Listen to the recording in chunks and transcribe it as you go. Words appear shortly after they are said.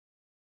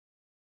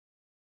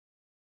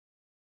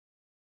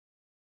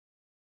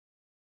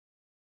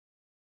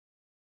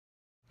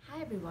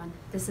Hi everyone,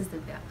 this is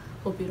Divya.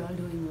 Hope you're all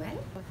doing well.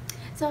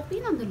 So I've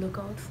been on the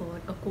lookout for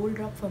a cold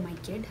drop for my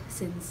kid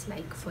since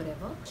like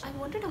forever. I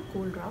wanted a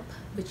cold drop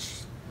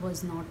which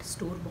was not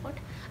store bought.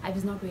 I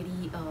was not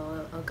very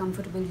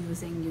comfortable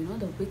using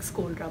the Vicks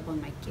cold drop on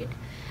my kid,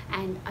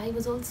 and I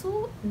was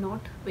also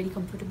not very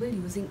comfortable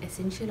using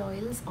essential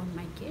oils on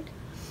my kid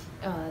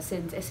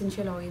since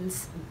essential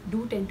oils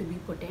do tend to be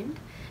potent,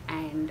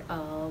 and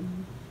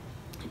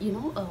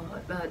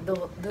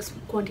this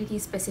quantity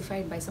is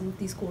specified by some of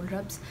these cold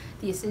drops.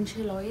 The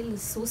essential oil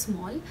is so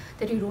small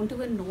that you don't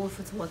even know if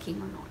it's working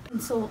or not.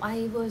 And so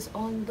I was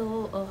on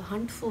the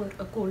hunt for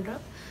a cold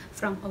drop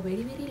from a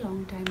very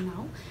long time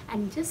now,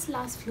 and just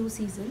last flu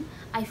season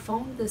I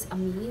found this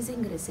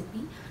amazing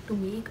recipe to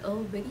make a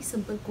very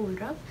simple cold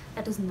drop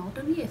that is not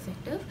only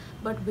effective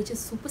but which is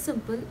super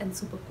simple and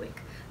super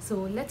quick. So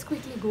let's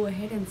quickly go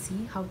ahead and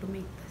see how to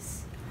make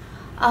this.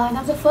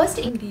 Now the first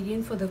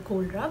ingredient for the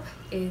cold drop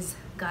is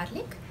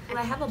garlic, and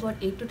I have about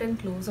 8 to 10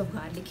 cloves of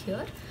garlic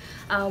here.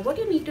 What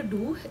you need to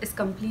do is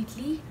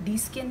completely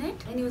deskin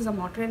it and use a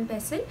mortar and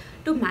pestle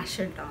to mash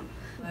it down.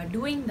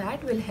 Doing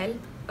that will help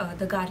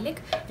the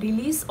garlic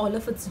release all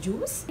of its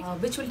juice,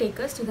 which will take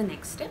us to the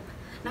next step.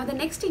 Now the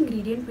next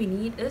ingredient we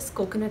need is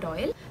coconut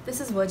oil.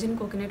 This is virgin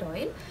coconut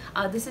oil.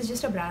 This is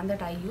just a brand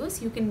that I use.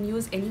 You can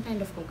use any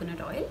kind of coconut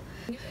oil.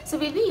 So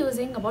we'll be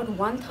using about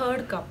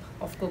 1/3 cup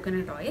of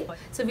coconut oil.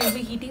 So we'll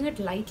be heating it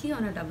lightly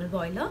on a double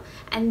boiler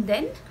and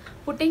then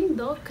putting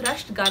the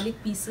crushed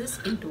garlic pieces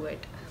into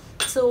it.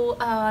 So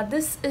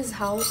this is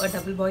how a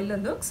double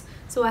boiler looks.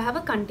 So I have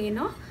a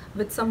container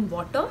with some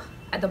water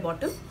at the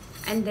bottom,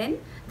 and then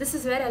this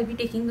is where I'll be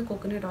taking the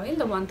coconut oil,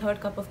 the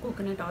 1/3 cup of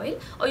coconut oil,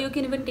 or you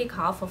can even take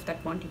half of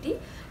that quantity.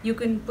 You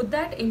can put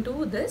that into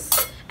this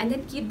and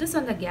then keep this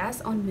on the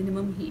gas on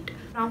minimum heat.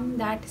 From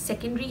that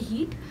secondary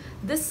heat,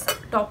 this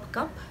top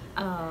cup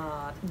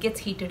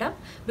gets heated up,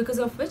 because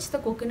of which the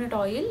coconut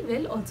oil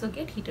will also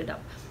get heated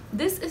up.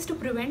 This is to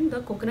prevent the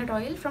coconut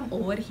oil from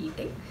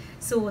overheating.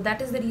 So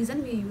that is the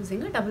reason we are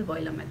using a double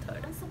boiler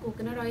method. Once the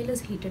coconut oil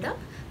is heated up,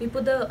 we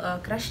put the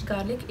crushed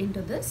garlic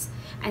into this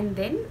and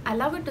then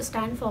allow it to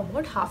stand for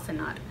about half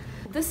an hour.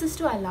 This is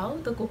to allow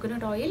the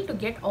coconut oil to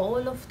get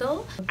all of the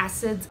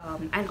acids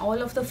and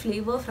all of the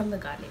flavor from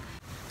the garlic.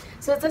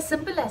 So it's as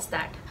simple as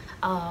that.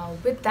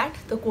 With that,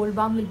 the cold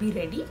balm will be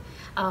ready.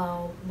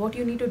 What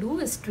you need to do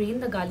is strain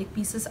the garlic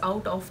pieces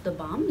out of the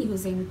balm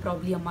using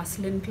probably a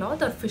muslin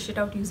cloth, or fish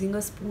it out using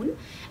a spoon,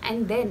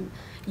 and then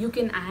you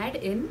can add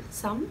in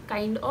some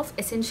kind of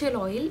essential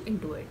oil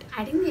into it.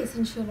 Adding the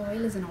essential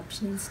oil is an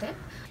optional step.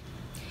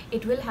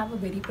 It will have a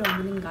very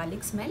prominent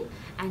garlic smell,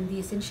 and the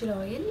essential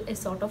oil is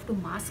sort of to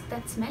mask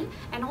that smell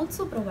and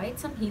also provide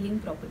some healing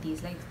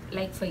properties.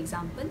 Like for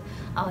example,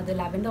 the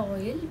lavender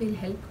oil will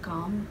help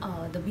calm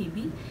the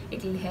baby.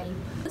 It will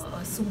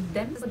help soothe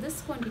them. For this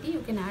quantity,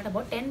 you can add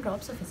about 10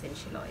 drops of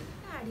essential oil.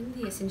 Adding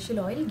the essential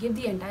oil, give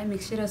the entire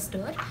mixture a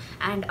stir,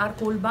 and our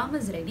cold balm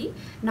is ready.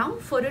 Now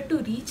for it to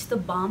reach the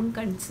balm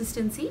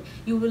consistency,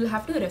 you will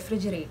have to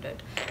refrigerate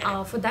it.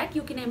 For that,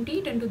 you can empty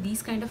it into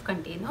these kind of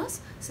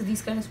containers. So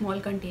these kind of small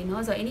containers,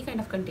 or any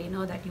kind of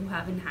container that you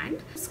have in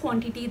hand. This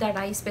quantity that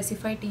I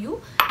specify to you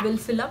will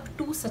fill up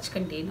 2 such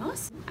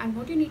containers, and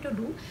what you need to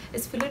do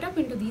is fill it up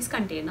into these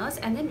containers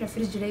and then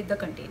refrigerate the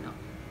container.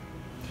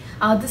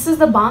 This is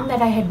the balm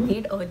that I had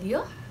made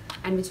earlier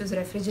and which was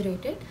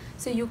refrigerated.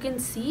 So you can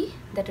see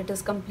that it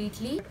is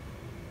completely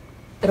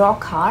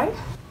rock hard.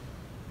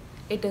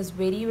 It is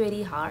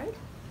very hard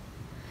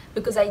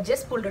because I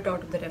just pulled it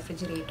out of the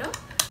refrigerator.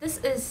 This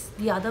is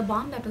the other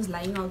balm that was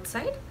lying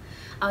outside.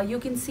 You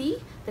can see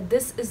that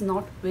this is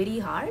not very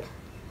hard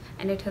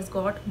and it has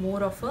got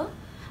more of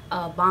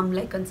a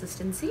balm-like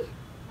consistency.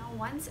 Now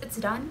once it's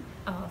done,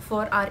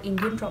 for our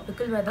Indian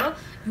tropical weather,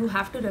 you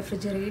have to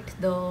refrigerate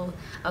the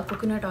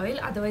coconut oil,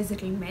 otherwise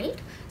it will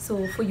melt.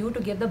 So for you to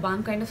get the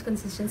balm kind of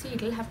consistency,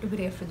 it will have to be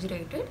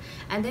refrigerated.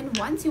 And then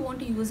once you want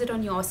to use it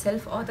on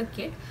yourself or the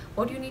kid,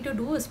 what you need to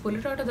do is pull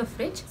it out of the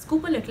fridge,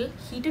 scoop a little,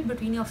 heat it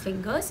between your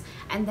fingers,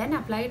 and then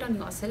apply it on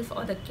yourself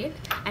or the kid,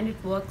 and it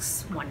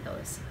works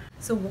wonders.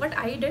 So what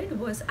I did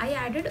was I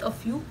added a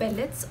few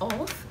pellets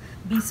of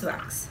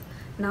beeswax.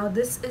 Now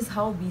this is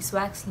how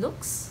beeswax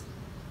looks.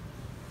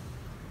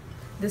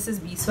 This is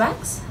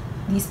beeswax.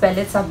 These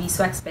pellets are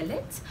beeswax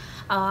pellets.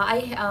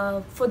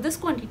 For this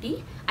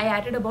quantity, I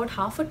added about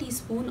half a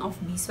teaspoon of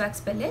beeswax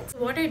pellets.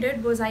 What I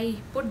did was I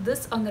put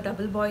this on the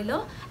double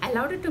boiler,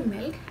 allowed it to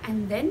melt,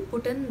 and then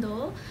put in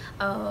the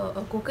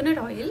coconut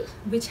oil,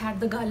 which had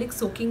the garlic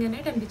soaking in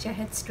it and which I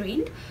had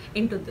strained,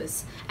 into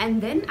this,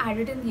 and then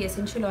added in the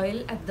essential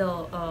oil at the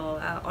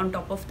on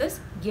top of this,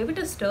 gave it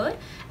a stir,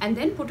 and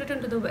then put it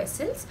into the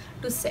vessels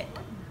to set.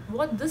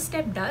 What this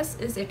step does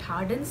is it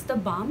hardens the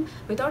balm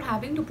without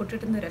having to put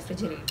it in the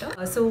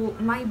refrigerator. So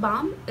my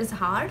balm is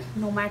hard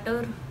no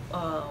matter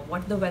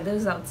what the weather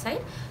is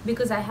outside,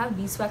 because I have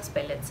beeswax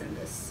pellets in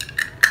this.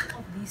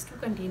 Of these 2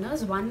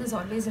 containers, one is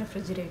always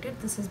refrigerated.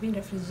 This has been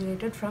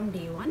refrigerated from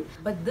day 1,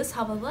 but this,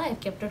 however, I've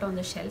kept it on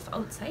the shelf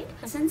outside.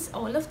 Since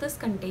all of this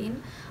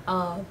contain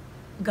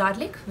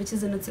garlic, which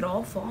is in its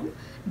raw form,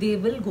 they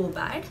will go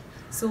bad.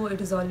 So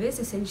it is always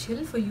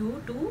essential for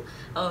you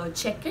to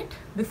check it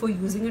before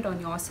using it on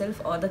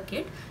yourself or the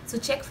kid. So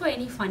check for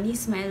any funny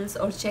smells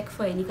or check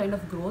for any kind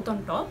of growth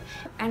on top,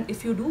 and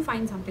if you do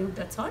find something of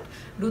that sort,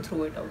 do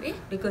throw it away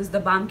because the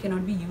balm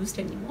cannot be used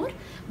anymore.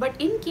 But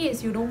in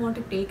case you don't want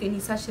to take any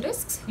such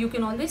risks, you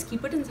can always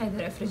keep it inside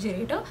the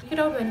refrigerator, take it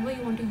out whenever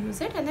you want to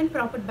use it, and then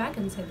prop it back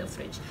inside the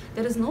fridge.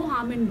 There is no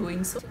harm in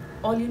doing so.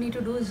 All you need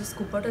to do is just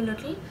scoop out a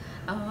little,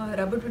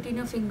 rub it between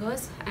your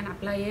fingers and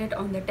apply it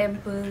on the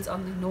temples,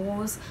 on the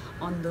nose,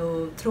 on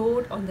the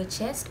throat, on the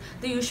chest,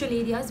 the usual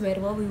areas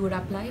wherever we would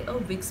apply a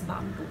Vicks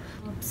balm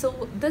to.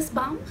 So this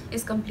balm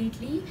is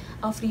completely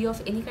free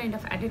of any kind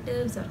of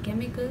additives or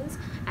chemicals,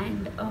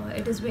 and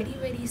it is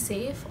very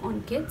safe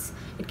on kids.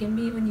 It can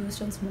be even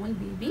used on small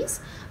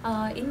babies.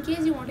 In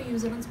case you want to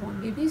use it on small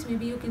babies,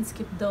 maybe you can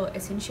skip the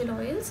essential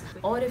oils,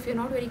 or if you're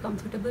not very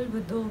comfortable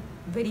with the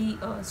very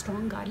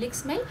strong garlic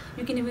smell,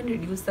 you can even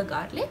reduce the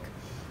garlic.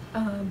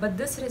 But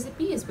this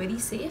recipe is very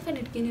safe, and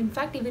it can in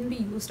fact even be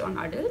used on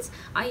adults.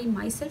 I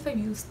myself have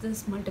used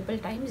this multiple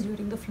times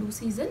during the flu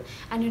season,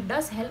 and it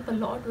does help a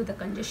lot with the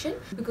congestion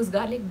because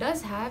garlic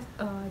does have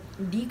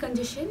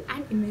decongestion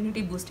and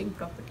immunity boosting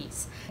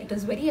properties. It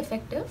is very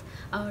effective.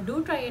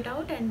 Do try it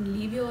out and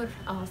leave your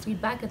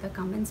feedback in the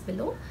comments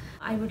below.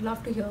 I would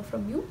love to hear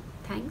from you.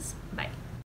 Thanks. Bye.